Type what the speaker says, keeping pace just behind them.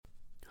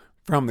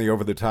From the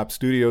Over the Top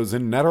studios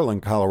in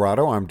Nederland,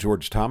 Colorado, I'm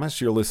George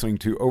Thomas. You're listening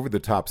to Over the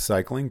Top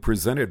Cycling,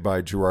 presented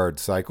by Gerard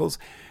Cycles.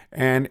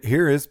 And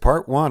here is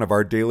part one of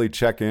our daily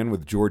check-in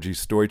with Georgi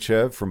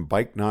Stoychev from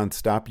Bike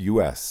Nonstop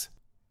US.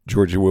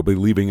 Georgi will be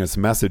leaving us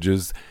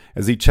messages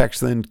as he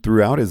checks in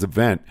throughout his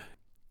event,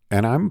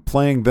 and I'm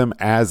playing them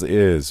as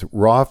is.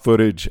 Raw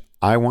footage.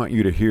 I want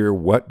you to hear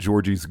what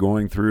Georgi's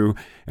going through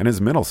and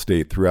his mental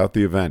state throughout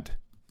the event.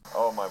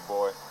 Oh my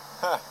boy,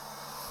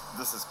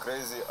 this is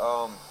crazy.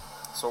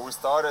 So we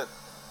started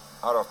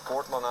out of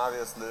Portland,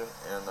 obviously,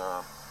 and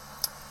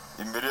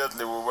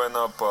immediately we went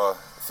up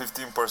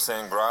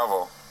 15%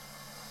 gravel.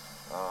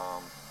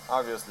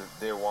 Obviously,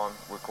 day one,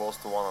 we're close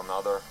to one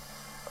another.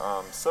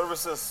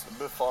 Services a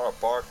bit far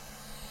apart,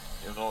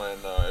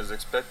 and as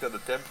expected, the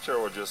temperature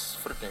was just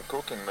freaking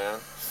cooking, man.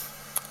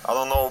 I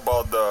don't know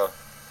about the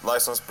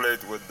license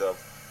plate with the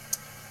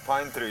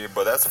pine tree,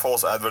 but that's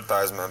false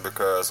advertisement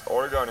because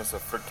Oregon is a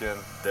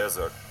freaking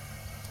desert.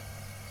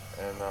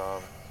 And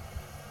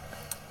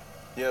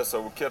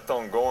so we kept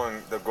on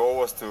going. The goal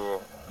was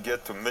to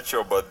get to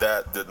Mitchell, but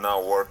that did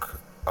not work.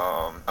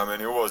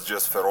 It was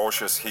just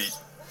ferocious heat.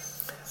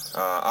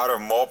 Out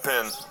of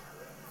Maupin,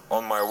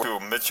 on my way to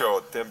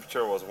Mitchell,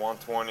 temperature was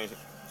 120,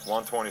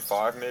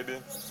 125 maybe.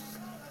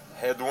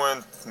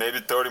 Headwind, maybe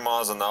 30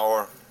 miles an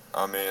hour.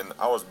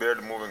 I was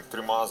barely moving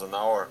 3 miles an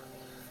hour.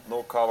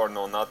 No cover,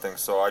 no nothing.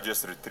 So I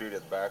just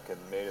retreated back and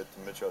made it to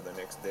Mitchell the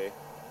next day.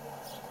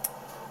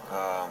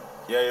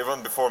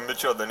 Even before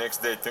Mitchell the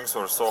next day, things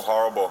were so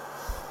horrible.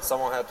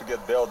 Someone had to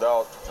get bailed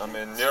out.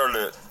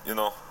 Nearly,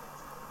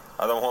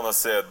 I don't want to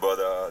say it, but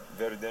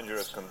very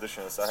dangerous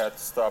conditions. I had to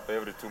stop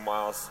every 2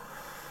 miles,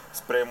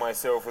 spray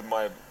myself with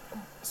my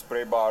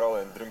spray bottle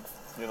and drink,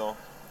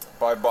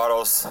 5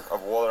 bottles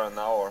of water an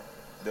hour.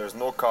 There's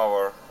no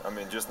cover.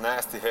 Just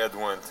nasty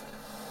headwind.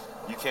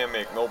 You can't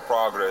make no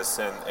progress,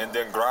 and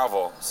then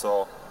gravel.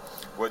 So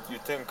what you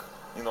think,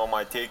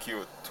 might take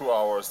you 2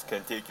 hours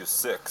can take you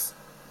 6.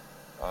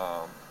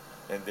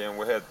 And then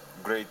we had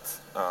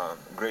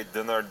great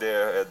dinner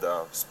there at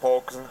the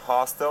Spokes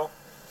Hostel.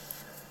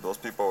 Those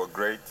people were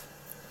great.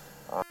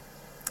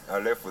 I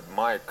left with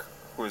Mike,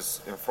 who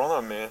is in front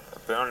of me.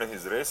 Apparently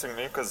he's racing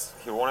me because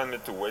he wanted me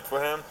to wait for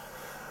him.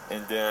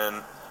 And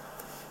then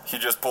he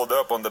just pulled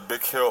up on the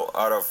big hill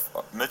out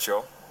of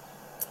Mitchell.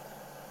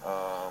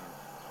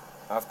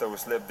 After we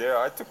slept there,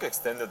 I took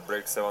extended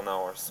break 7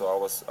 hours, so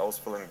I was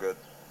feeling good.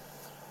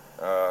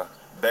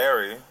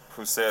 Barry,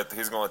 who said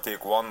he's gonna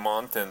take 1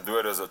 month and do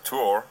it as a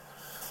tour,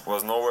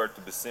 was nowhere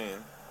to be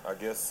seen. I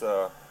guess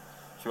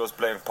he was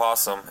playing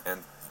possum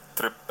and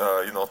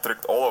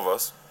tricked all of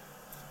us.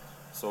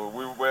 So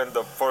we went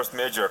the first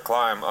major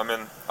climb.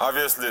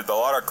 Obviously a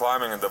lot of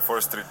climbing in the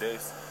first 3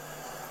 days.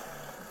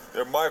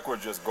 The Mike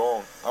was just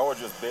gone. I was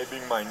just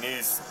babying my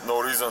knees,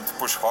 no reason to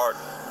push hard.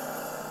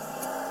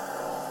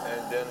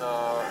 And then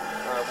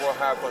what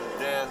happened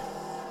then?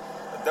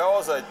 That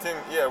was, I think,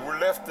 we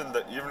left in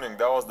the evening.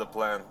 That was the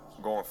plan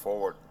going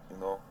forward,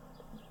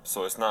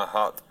 so it's not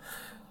hot.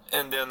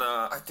 And then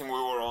I think we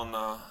were on,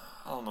 I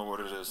don't know what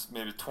it is,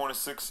 maybe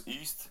 26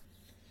 east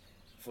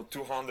for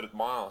 200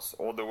 miles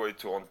all the way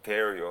to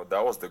Ontario.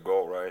 That was the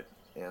goal, right?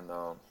 And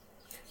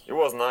it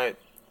was night,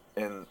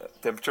 and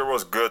temperature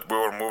was good. We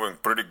were moving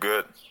pretty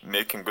good,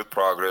 making good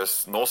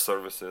progress, no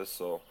services,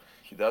 so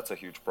that's a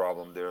huge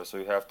problem there. So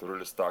you have to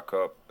really stock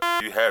up.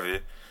 You're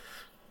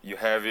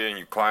heavy and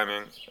you're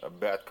climbing, a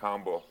bad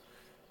combo.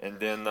 And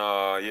then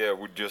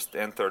we just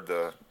entered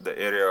the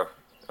area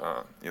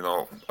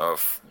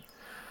of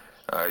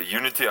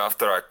Unity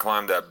after I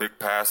climbed that big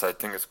pass. I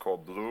think it's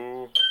called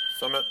Blue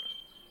Summit.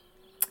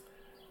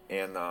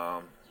 And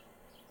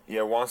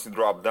once you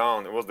drop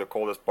down, it was the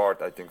coldest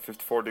part, I think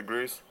 54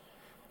 degrees.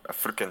 A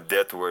freaking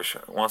death wish.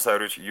 Once I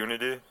reached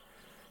Unity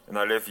and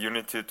I left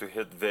Unity to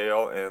hit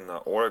Vail in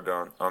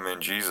Oregon,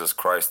 Jesus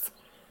Christ,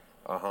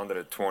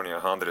 120,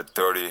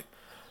 130.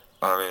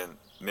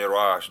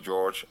 Mirage,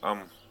 George.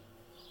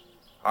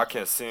 I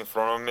can see in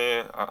front of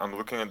me. I'm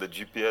looking at the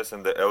GPS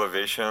and the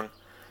elevation.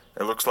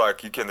 It looks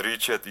like you can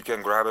reach it. You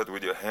can grab it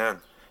with your hand.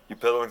 You're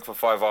pedaling for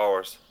 5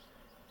 hours,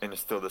 and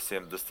it's still the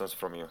same distance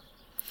from you.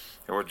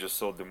 It was just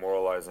so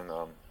demoralizing.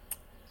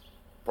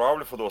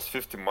 Probably for those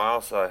 50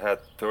 miles, I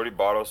had 30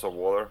 bottles of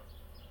water.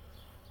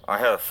 I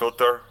had a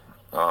filter,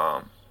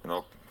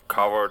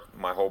 covered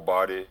my whole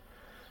body.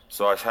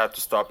 So I had to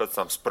stop at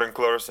some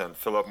sprinklers and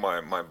fill up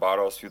my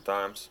bottles a few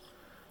times.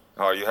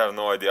 You have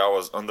no idea. I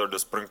was under the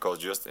sprinkles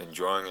just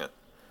enjoying it.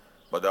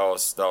 But that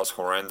was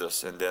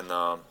horrendous. And then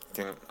I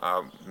think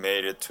I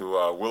made it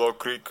to Willow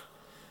Creek,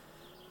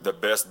 the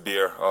best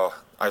beer.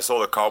 I saw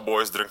the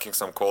cowboys drinking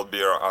some cold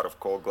beer out of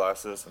cold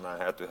glasses, and I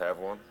had to have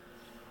one.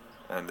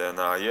 And then,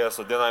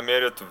 so then I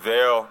made it to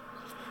Vail.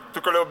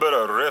 Took a little bit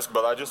of risk,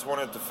 but I just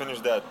wanted to finish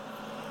that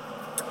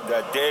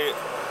day.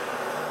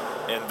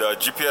 And the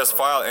GPS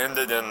file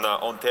ended in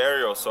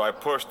Ontario, so I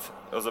pushed.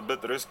 It was a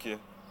bit risky.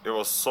 It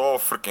was so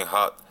freaking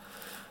hot.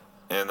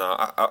 And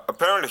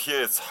apparently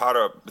here it's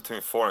hotter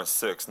between 4 and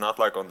 6, not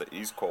like on the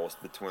East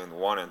Coast between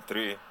 1 and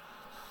 3.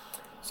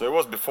 So it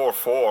was before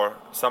 4.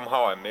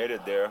 Somehow I made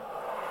it there,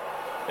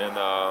 and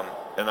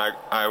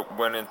I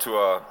went into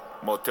a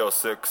Motel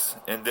 6,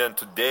 and then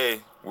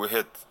today we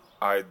hit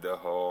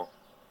Idaho.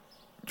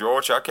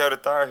 George, I can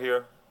retire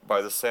here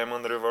by the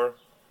Salmon River.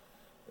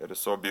 It is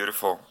so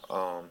beautiful.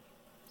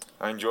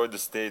 I enjoyed the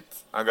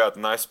state. I got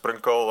nice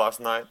sprinkle last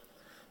night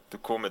to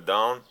cool me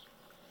down.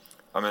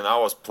 I mean, I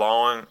was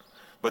plowing,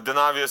 but then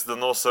obviously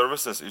the no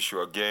services issue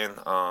again.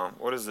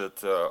 What is it?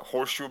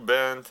 Horseshoe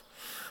Bend,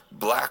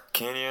 Black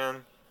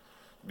Canyon,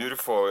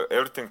 beautiful.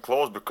 Everything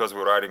closed because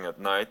we're riding at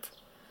night.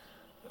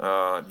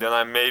 Then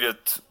I made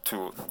it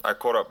to. I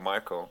caught up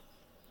Michael.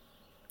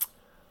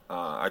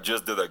 I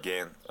just did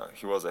again.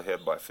 He was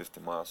ahead by 50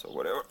 miles or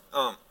whatever.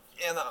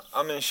 And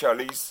I'm in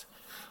Charlize.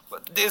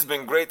 But this has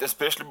been great,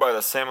 especially by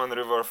the Salmon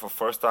River. For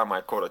first time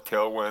I caught a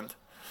tailwind.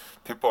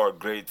 People are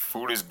great.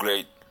 Food is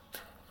great.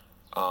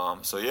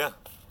 So yeah,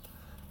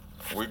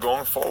 we're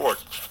going forward.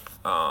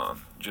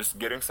 Just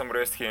getting some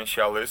rest here in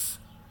Charlize.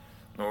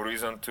 No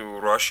reason to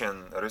rush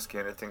and risk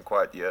anything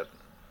quite yet.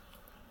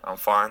 I'm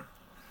fine.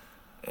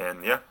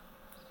 And yeah.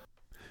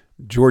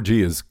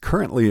 Georgi is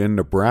currently in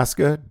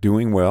Nebraska,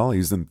 doing well.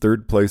 He's in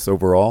 3rd place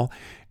overall,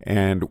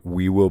 and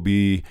we will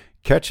be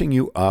catching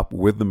you up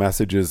with the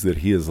messages that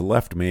he has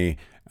left me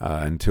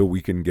until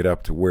we can get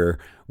up to where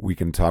we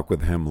can talk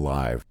with him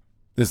live.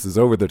 This is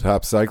Over the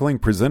Top Cycling,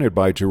 presented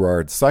by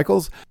Gerard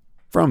Cycles.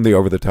 From the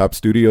Over the Top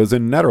studios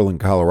in Nederland,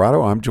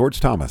 Colorado, I'm George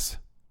Thomas.